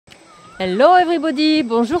Hello everybody,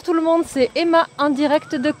 bonjour tout le monde, c'est Emma en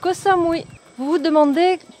direct de Koh Samui. Vous vous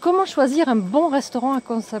demandez comment choisir un bon restaurant à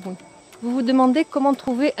Koh Samui. Vous vous demandez comment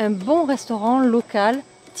trouver un bon restaurant local,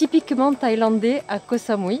 typiquement thaïlandais à Koh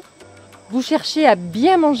Samui. Vous cherchez à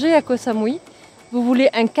bien manger à Koh Samui. Vous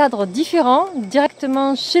voulez un cadre différent,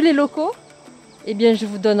 directement chez les locaux. Eh bien je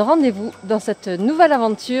vous donne rendez-vous dans cette nouvelle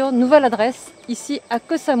aventure, nouvelle adresse, ici à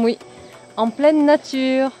Koh Samui, en pleine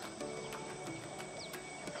nature.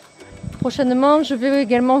 Prochainement, je vais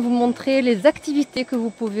également vous montrer les activités que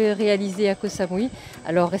vous pouvez réaliser à Koh Samui.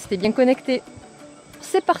 Alors restez bien connectés.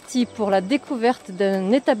 C'est parti pour la découverte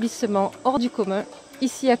d'un établissement hors du commun,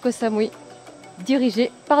 ici à Koh Samui,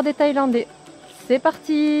 dirigé par des Thaïlandais. C'est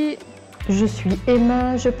parti! Je suis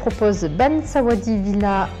Emma, je propose Ban Sawadi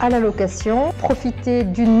Villa à la location. Profitez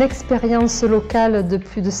d'une expérience locale de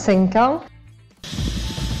plus de 5 ans.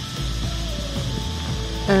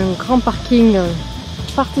 Un grand parking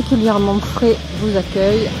particulièrement frais vous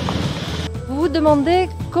accueille. Vous vous demandez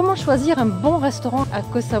comment choisir un bon restaurant à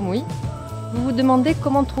Koh Samui. Vous vous demandez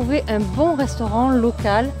comment trouver un bon restaurant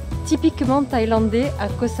local, typiquement thaïlandais à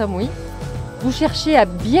Koh Samui. Vous cherchez à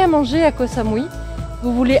bien manger à Koh Samui.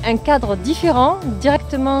 Vous voulez un cadre différent,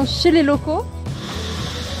 directement chez les locaux.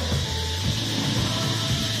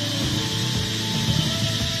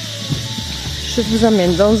 Je vous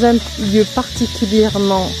emmène dans un lieu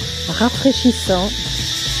particulièrement rafraîchissant,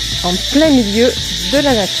 en plein milieu de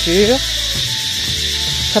la nature.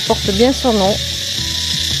 Ça porte bien son nom.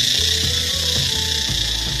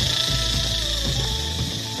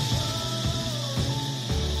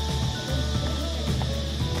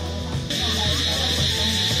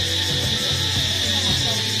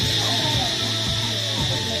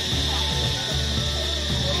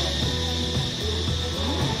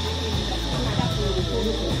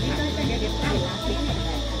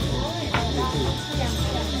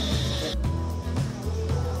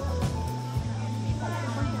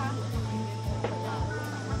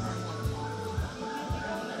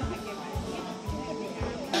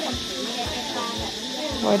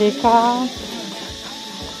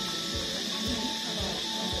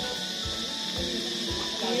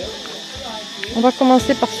 On va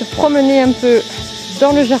commencer par se promener un peu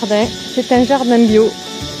dans le jardin. C'est un jardin bio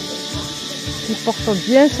qui porte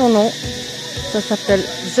bien son nom. Ça s'appelle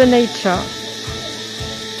The Nature.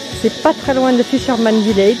 C'est pas très loin de Fisherman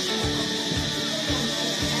village.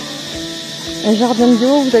 Un jardin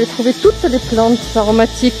bio, vous allez trouver toutes les plantes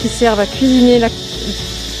aromatiques qui servent à cuisiner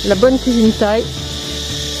la bonne cuisine thaï.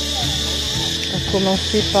 On va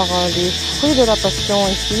commencer par les fruits de la passion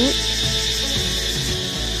ici.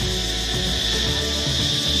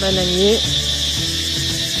 Bananier.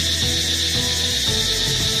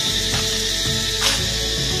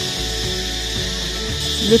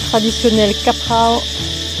 Le traditionnel caprao.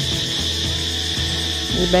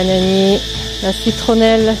 Les bananiers, la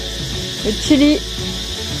citronnelle, le chili.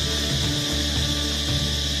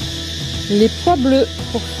 Les pois bleus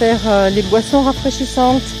pour faire les boissons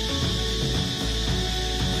rafraîchissantes.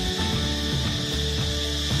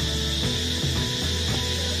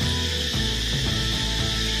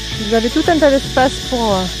 Vous avez tout un tas d'espace pour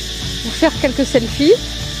vous faire quelques selfies,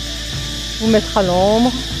 vous mettre à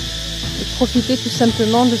l'ombre et profiter tout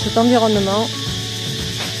simplement de cet environnement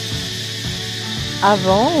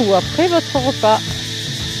avant ou après votre repas.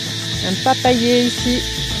 Un papayer ici,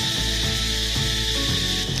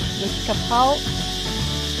 le caprao,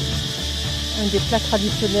 un des plats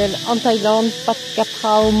traditionnels en Thaïlande, pas de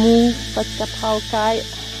caprao mou, pas de caprao kai.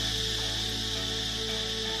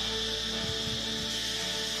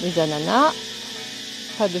 Les ananas,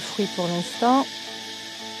 pas de fruits pour l'instant.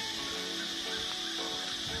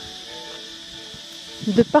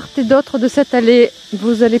 De part et d'autre de cette allée,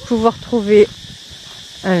 vous allez pouvoir trouver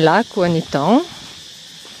un lac ou un étang.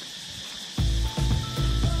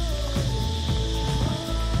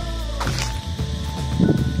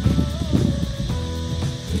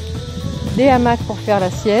 Des hamacs pour faire la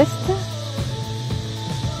sieste.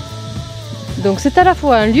 Donc c'est à la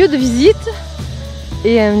fois un lieu de visite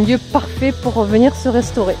et un lieu parfait pour venir se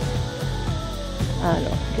restaurer.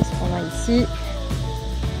 Alors, qu'est-ce qu'on a ici?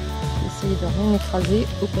 Essayez de rien écraser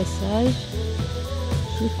au passage.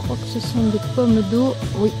 Je crois que ce sont des pommes d'eau.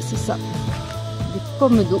 Oui, c'est ça. Des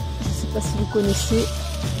pommes d'eau. Je ne sais pas si vous connaissez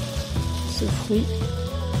ce fruit.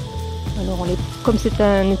 Alors, comme c'est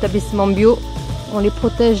un établissement bio, on les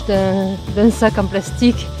protège d'un sac en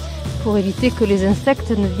plastique pour éviter que les insectes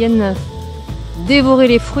ne viennent dévorer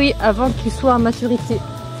les fruits avant qu'ils soient à maturité.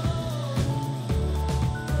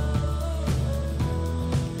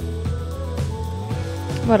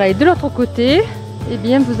 Voilà, et de l'autre côté, eh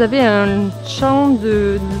bien vous avez un champ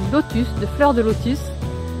de lotus, de fleurs de lotus.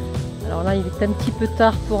 Alors là il est un petit peu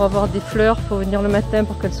tard pour avoir des fleurs, il faut venir le matin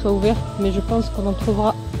pour qu'elles soient ouvertes, mais je pense qu'on en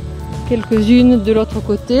trouvera quelques-unes de l'autre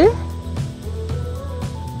côté.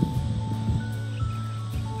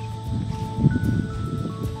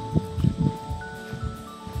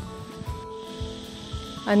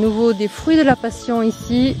 À nouveau des fruits de la passion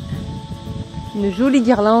ici, une jolie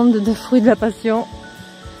guirlande de fruits de la passion,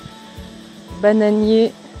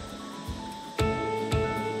 bananier.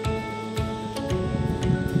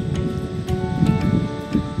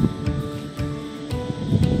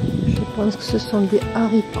 Je pense que ce sont des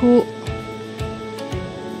haricots.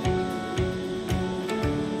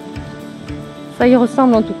 Ça y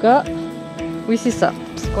ressemble en tout cas. Oui, c'est ça,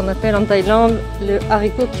 ce qu'on appelle en Thaïlande le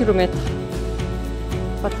haricot kilomètre.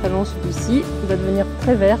 Pas très long celui-ci, il va devenir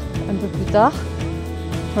très vert un peu plus tard.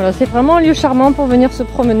 Voilà, c'est vraiment un lieu charmant pour venir se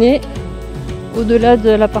promener au-delà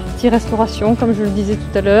de la partie restauration, comme je le disais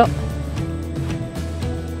tout à l'heure.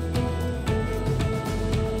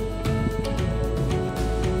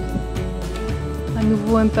 À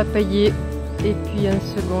nouveau un papayer et puis un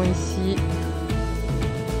second ici.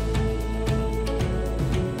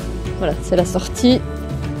 Voilà, c'est la sortie.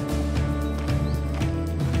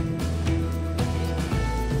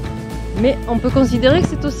 Mais on peut considérer que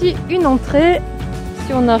c'est aussi une entrée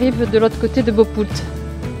si on arrive de l'autre côté de Bophut.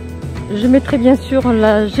 Je mettrai bien sûr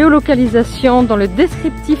la géolocalisation dans le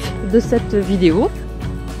descriptif de cette vidéo.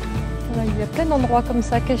 Voilà, il y a plein d'endroits comme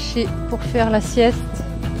ça cachés pour faire la sieste.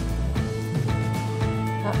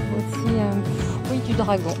 Ah, aussi un fruit du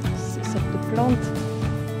dragon. C'est cette plante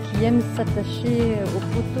qui aime s'attacher aux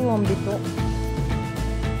poteaux en béton.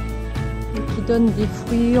 Qui donne des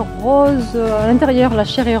fruits roses à l'intérieur. La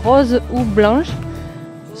chair est rose ou blanche,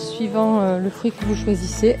 suivant le fruit que vous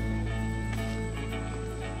choisissez.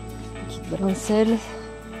 Petite balancelle.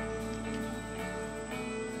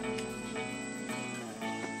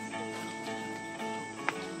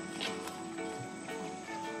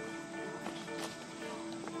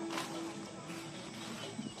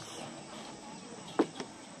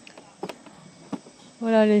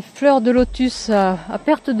 Voilà les fleurs de lotus à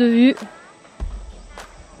perte de vue.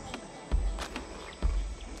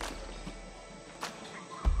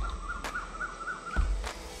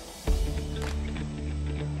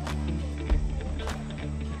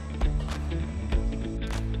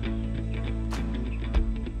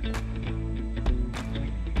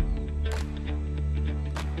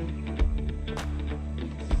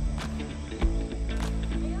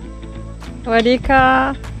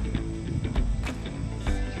 Walika.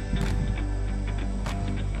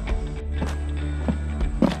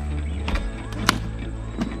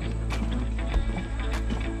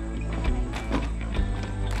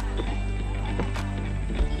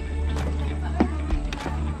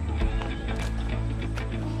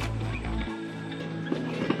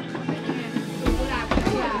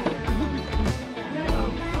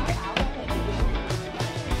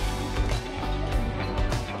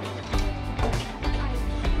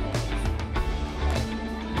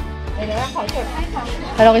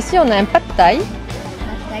 Alors ici on a un pad thaï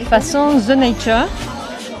façon The Nature,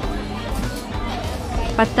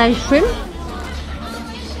 pad thaï shrimp.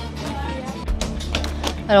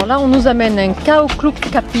 Alors là on nous amène un khao kluk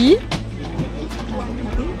kapi.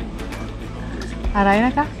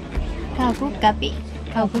 Khao kluk kapi.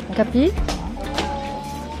 Khao kluk kapi.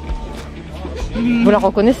 Vous la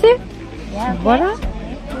reconnaissez? Voilà.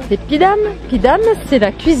 Et Pidam, c'est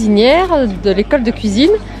la cuisinière de l'école de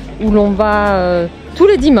cuisine où l'on va tous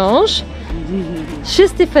les dimanches chez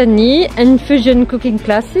Stéphanie, Infusion Cooking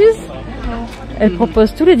Classes. Elle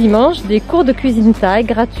propose tous les dimanches des cours de cuisine thaï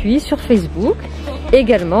gratuits sur Facebook.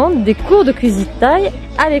 Également des cours de cuisine thaï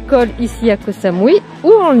à l'école ici à Koh Samui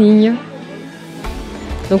ou en ligne.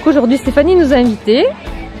 Donc aujourd'hui Stéphanie nous a invités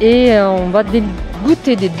et on va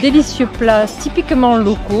goûter des délicieux plats typiquement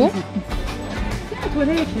locaux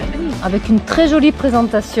avec une très jolie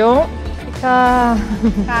présentation.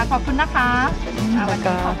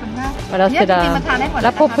 Voilà, c'est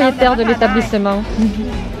la propriétaire de l'établissement.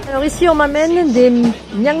 Alors ici on m'amène des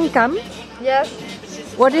miang kam. Yes.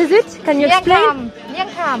 What is it? Can you explain? Miang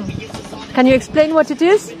kham. Can you explain what it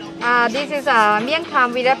is? This is a miang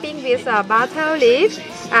kham we wrapping with butter leaf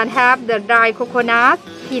and have the dry coconut,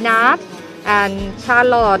 peanut, and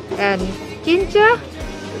shallot, and ginger,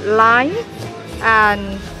 lime,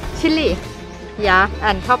 and chili. Yeah,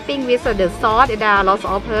 and topping with the sauce. There are lots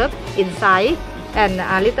of herbs inside and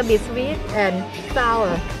a little bit sweet and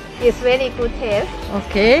sour. It's very good taste.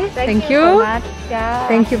 Okay, thank you. So much. Yeah.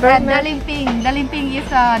 Thank you very and much. The limping is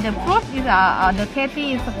the fruit is the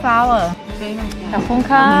tasty is flower.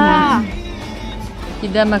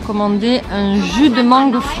 Ida m'a commandé un jus de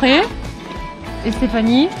mangue frais. Et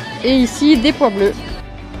Stéphanie. Et ici, des pois bleus.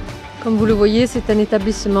 Comme vous le voyez, c'est un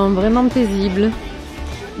établissement vraiment paisible.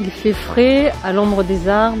 Il fait frais, à l'ombre des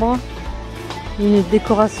arbres. Une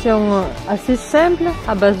décoration assez simple,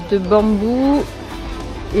 à base de bambou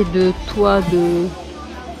et de toits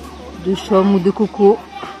de chaume ou de coco.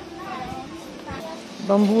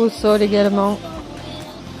 Bambou au sol également.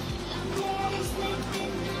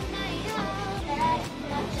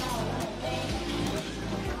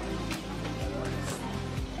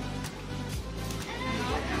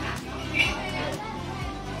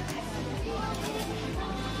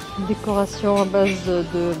 Décoration à base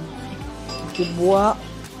de bois,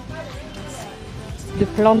 de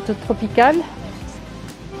plantes tropicales.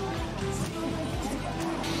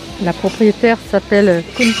 La propriétaire s'appelle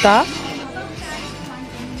Kunta.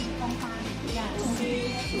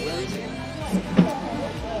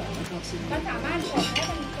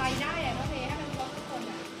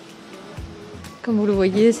 Comme vous le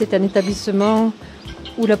voyez, c'est un établissement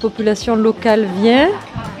où la population locale vient.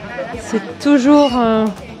 C'est toujours un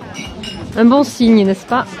bon signe, n'est-ce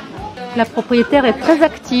pas? La propriétaire est très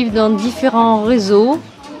active dans différents réseaux,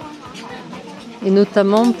 et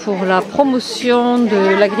notamment pour la promotion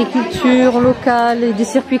de l'agriculture locale et des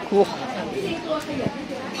circuits courts.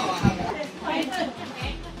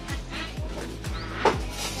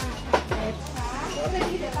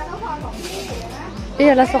 Et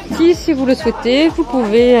à la sortie, si vous le souhaitez, vous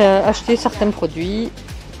pouvez acheter certains produits.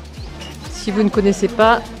 Si vous ne connaissez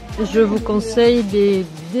pas, je vous conseille des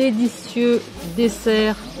délicieux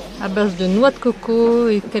desserts à base de noix de coco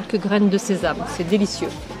et quelques graines de sésame. C'est délicieux.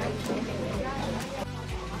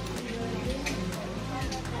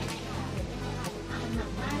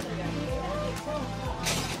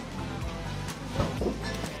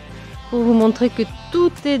 Pour vous montrer que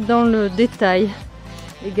tout est dans le détail,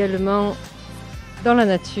 également dans la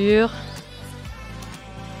nature.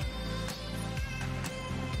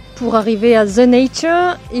 Pour arriver à The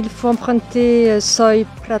Nature, il faut emprunter Soi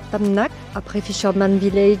Pratamnak. Après Fisherman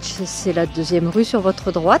Village, c'est la deuxième rue sur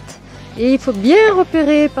votre droite. Et il faut bien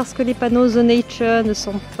repérer parce que les panneaux The Nature ne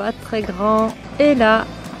sont pas très grands. Et là,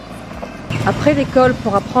 après l'école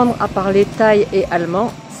pour apprendre à parler thaï et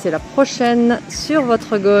allemand, c'est la prochaine sur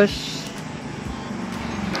votre gauche.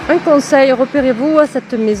 Un conseil, repérez-vous à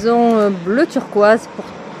cette maison bleu turquoise pour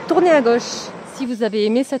tourner à gauche. Si vous avez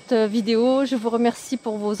aimé cette vidéo, je vous remercie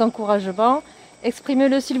pour vos encouragements.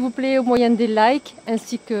 Exprimez-le s'il vous plaît au moyen des likes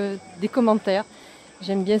ainsi que des commentaires.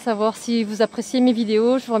 J'aime bien savoir si vous appréciez mes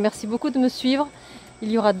vidéos. Je vous remercie beaucoup de me suivre. Il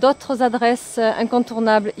y aura d'autres adresses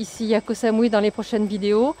incontournables ici à Koh Samui dans les prochaines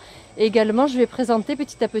vidéos. Et également, je vais présenter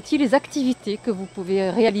petit à petit les activités que vous pouvez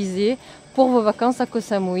réaliser pour vos vacances à Koh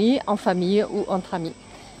Samui, en famille ou entre amis.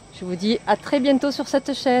 Je vous dis à très bientôt sur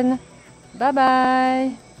cette chaîne. Bye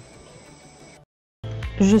bye!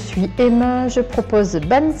 Je suis Emma, je propose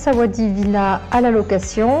Ban Sawadi Villa à la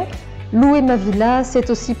location. Louer ma villa,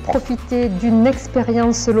 c'est aussi profiter d'une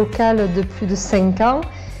expérience locale de plus de 5 ans.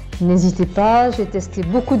 N'hésitez pas, j'ai testé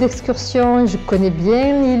beaucoup d'excursions et je connais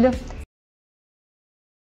bien l'île.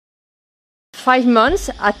 5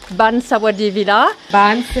 months at Ban Sawadi Villa.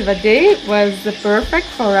 Ban Sawadi was perfect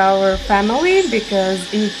for our family because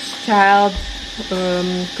each child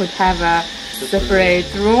could have a separate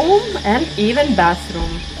room and even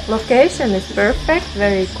bathroom. Location is perfect,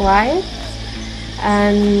 very quiet,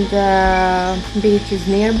 and beach is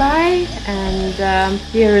nearby, and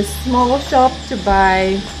here is small shop to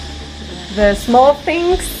buy the small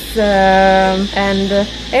things, and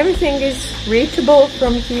everything is reachable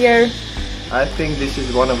from here. I think this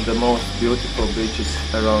is one of the most beautiful beaches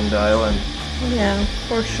around the island. Yeah,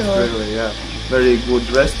 for sure. Really, yeah. Very good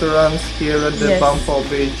restaurants here at the Yes. Bumpo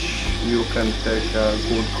Beach. You can take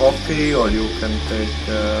good coffee or you can take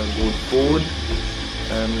good food.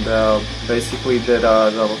 And basically there are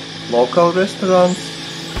the local restaurants.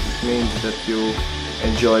 It means that you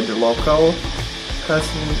enjoy the local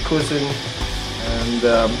cuisine. And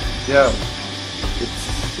yeah,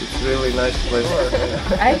 it's really nice place.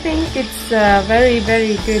 I think it's a very,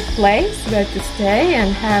 very good place where to stay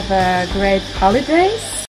and have great holidays.